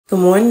Good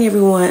morning,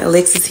 everyone.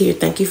 Alexis here.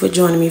 Thank you for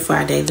joining me for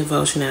our daily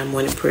devotion and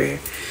morning prayer.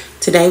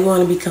 Today we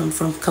want to become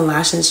from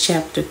Colossians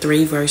chapter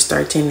 3, verse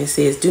 13. It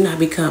says, "Do not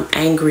become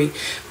angry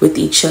with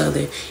each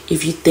other.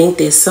 If you think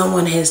that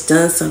someone has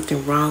done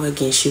something wrong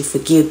against you,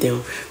 forgive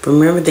them.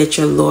 Remember that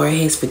your Lord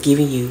has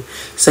forgiven you.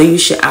 So you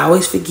should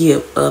always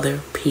forgive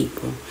other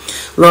people."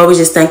 Lord, we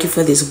just thank you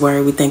for this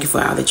word. We thank you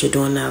for all that you're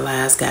doing in our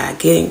lives, God.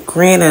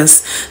 Grant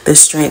us the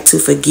strength to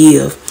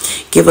forgive.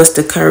 Give us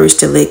the courage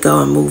to let go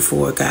and move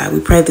forward, God. We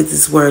pray that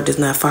this word does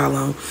not fall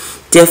on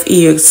deaf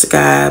ears,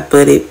 God,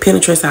 but it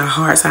penetrates our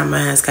hearts, our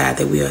minds, God,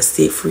 that we are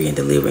set free and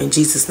delivered. In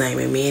Jesus' name,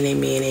 amen,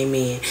 amen,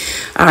 amen.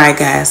 All right,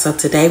 guys, so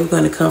today we're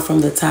going to come from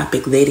the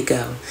topic, let it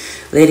go.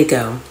 Let it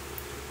go.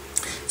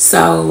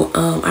 So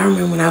I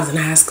remember when I was in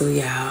high school,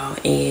 y'all,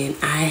 and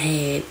I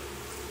had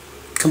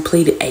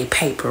completed a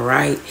paper,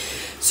 right?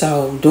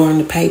 So during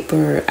the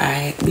paper,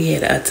 we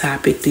had a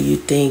topic, do you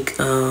think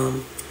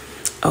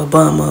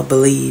Obama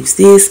believes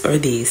this or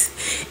this?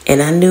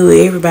 And I knew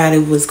everybody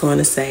was going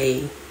to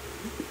say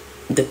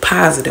the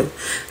positive.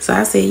 So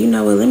I said, you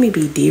know what, let me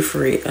be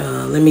different.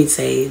 Let me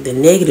say the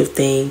negative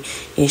thing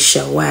and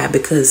show why.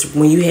 Because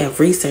when you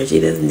have research,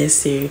 it doesn't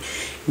necessarily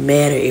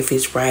matter if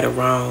it's right or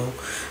wrong.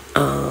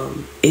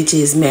 It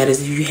just matters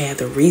if you have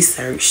the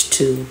research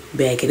to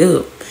back it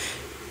up.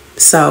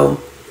 So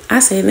I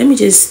said, let me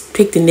just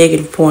pick the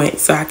negative point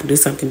so I can do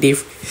something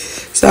different.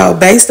 So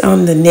based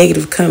on the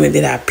negative comment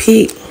that I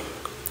picked,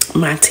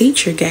 my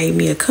teacher gave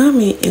me a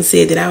comment and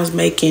said that I was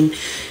making,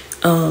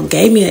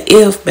 gave me an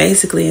F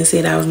basically, and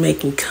said I was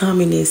making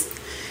communist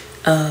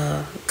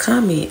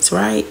comments,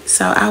 right?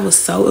 So I was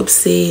so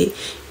upset,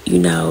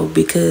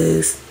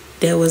 because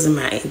that wasn't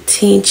my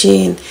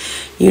intention.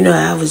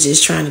 I was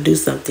just trying to do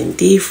something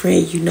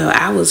different.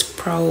 I was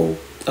pro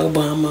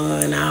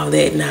Obama and all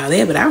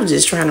that, but I was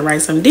just trying to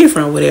write something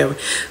different or whatever.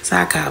 So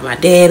I called my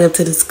dad up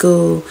to the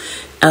school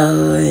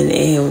and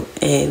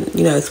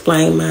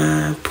explained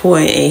my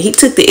point, and he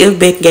took the F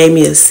back and gave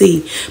me a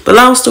C. But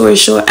long story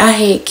short, I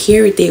had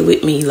carried that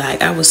with me.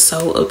 Like, I was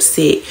so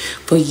upset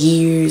for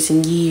years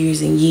and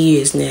years and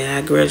years. Now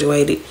I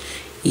graduated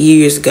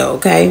years ago.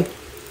 Okay,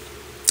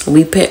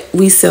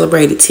 we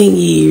celebrated 10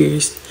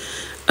 years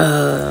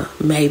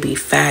maybe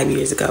 5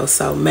 years ago.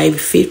 So maybe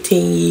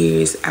 15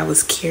 years I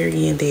was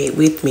carrying that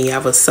with me. I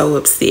was so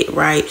upset,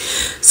 right?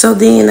 So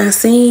then I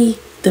seen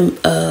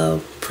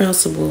the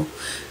principal.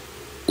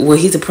 Well,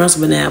 he's a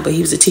principal now, but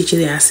he was a teacher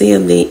then. I see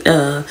him,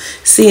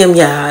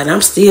 y'all, and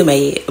I'm still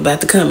mad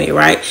about the comment,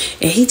 right?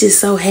 And he just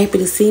so happy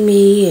to see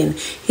me, and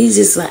he's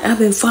just like, "I've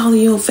been following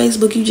you on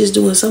Facebook. You just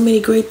doing so many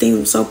great things.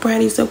 I'm so proud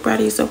of you, so proud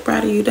of you, so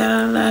proud of you,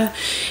 da da da."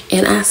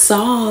 And I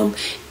saw him,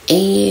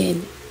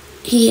 and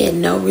he had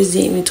no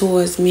resentment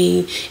towards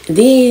me. And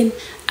then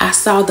I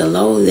saw the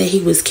load that he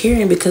was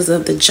carrying because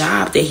of the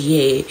job that he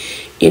had.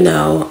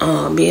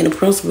 Being a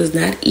principal is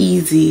not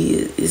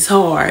easy. It's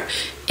hard.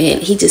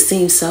 And he just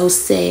seemed so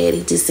sad.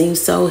 He just seemed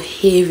so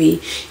heavy.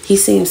 He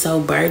seemed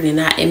so burdened.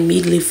 And I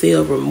immediately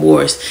feel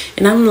remorse.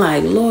 And I'm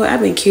like, Lord,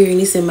 I've been carrying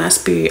this in my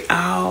spirit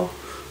all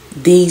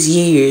these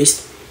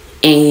years.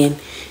 And,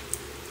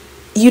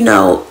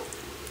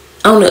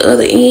 on the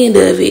other end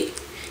of it,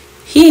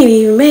 he ain't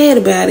even mad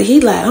about it. He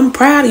like, "I'm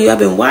proud of you. I've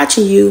been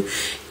watching you."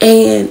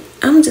 And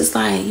I'm just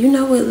like, you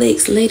know what,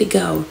 Lex, let it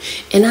go.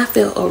 And I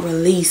felt a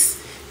release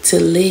to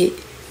let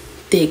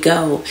that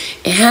go.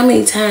 And how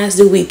many times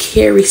do we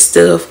carry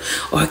stuff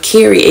or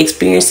carry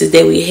experiences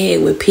that we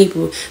had with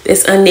people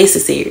that's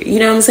unnecessary? You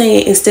know what I'm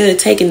saying? Instead of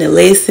taking the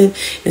lesson,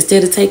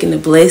 instead of taking the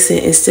blessing,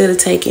 instead of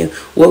taking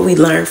what we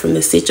learned from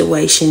the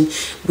situation,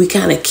 we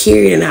kind of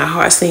carry it in our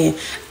heart saying,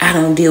 "I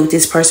don't deal with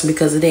this person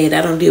because of that.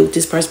 I don't deal with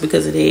this person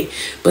because of that."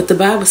 But the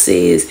Bible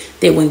says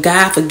that when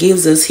God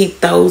forgives us, he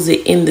throws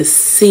it in the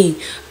sea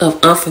of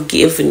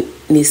unforgiveness.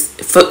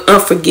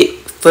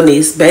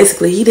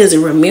 Basically, he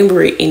doesn't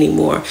remember it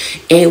anymore.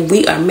 And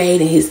we are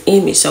made in his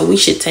image, so we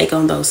should take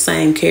on those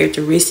same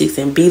characteristics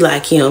and be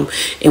like him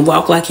and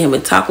walk like him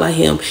and talk like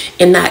him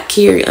and not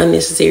carry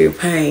unnecessary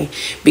pain,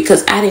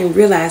 because I didn't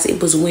realize it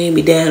was weighing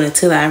me down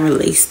until I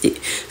released it.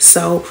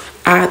 So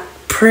our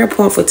prayer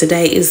point for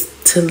today is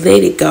to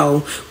let it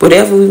go.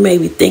 Whatever we may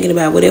be thinking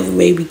about, whatever we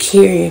may be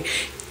carrying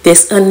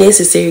that's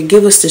unnecessary,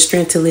 give us the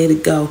strength to let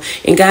it go.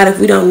 And God, if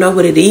we don't know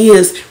what it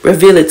is,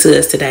 reveal it to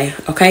us today.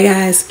 Okay,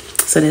 guys?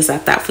 So that's our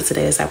thought for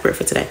today. That's our prayer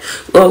for today.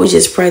 Lord, we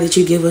just pray that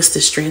you give us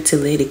the strength to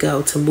let it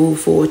go, to move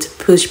forward, to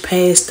push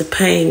past the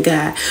pain,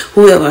 God.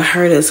 Whoever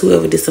hurt us,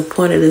 whoever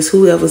disappointed us,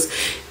 whoever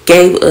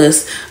gave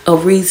us a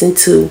reason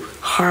to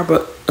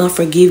harbor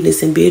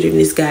unforgiveness and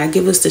bitterness, God,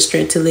 give us the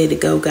strength to let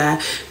it go, God.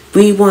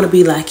 We want to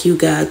be like you,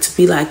 God. To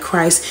be like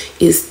Christ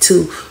is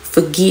to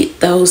forget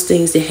those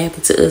things that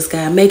happened to us,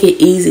 God. Make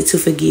it easy to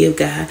forgive,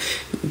 God,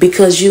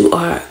 because you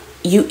are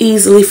You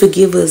easily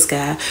forgive us,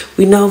 God.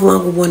 We no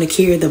longer want to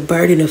carry the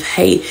burden of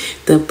hate,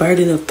 the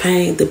burden of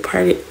pain, the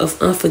burden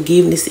of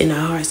unforgiveness in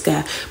our hearts,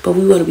 God. But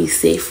we want to be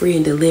set free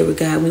and delivered,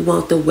 God. We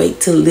want the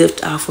weight to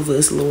lift off of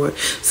us, Lord.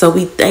 So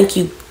we thank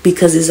you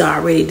because it's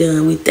already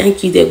done. We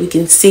thank you that we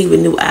can see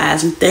with new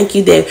eyes. We thank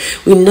you that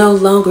we no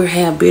longer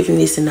have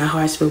bitterness in our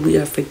hearts, but we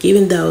are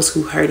forgiving those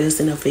who hurt us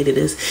and offended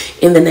us.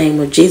 In the name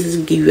of Jesus,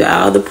 we give you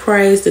all the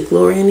praise, the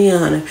glory, and the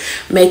honor.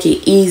 Make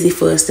it easy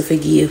for us to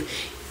forgive.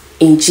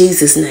 In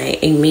Jesus' name,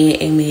 amen,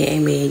 amen,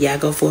 amen. Y'all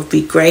go forth,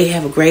 be great.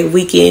 Have a great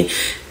weekend.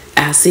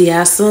 I'll see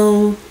y'all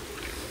soon.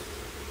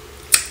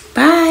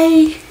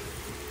 Bye.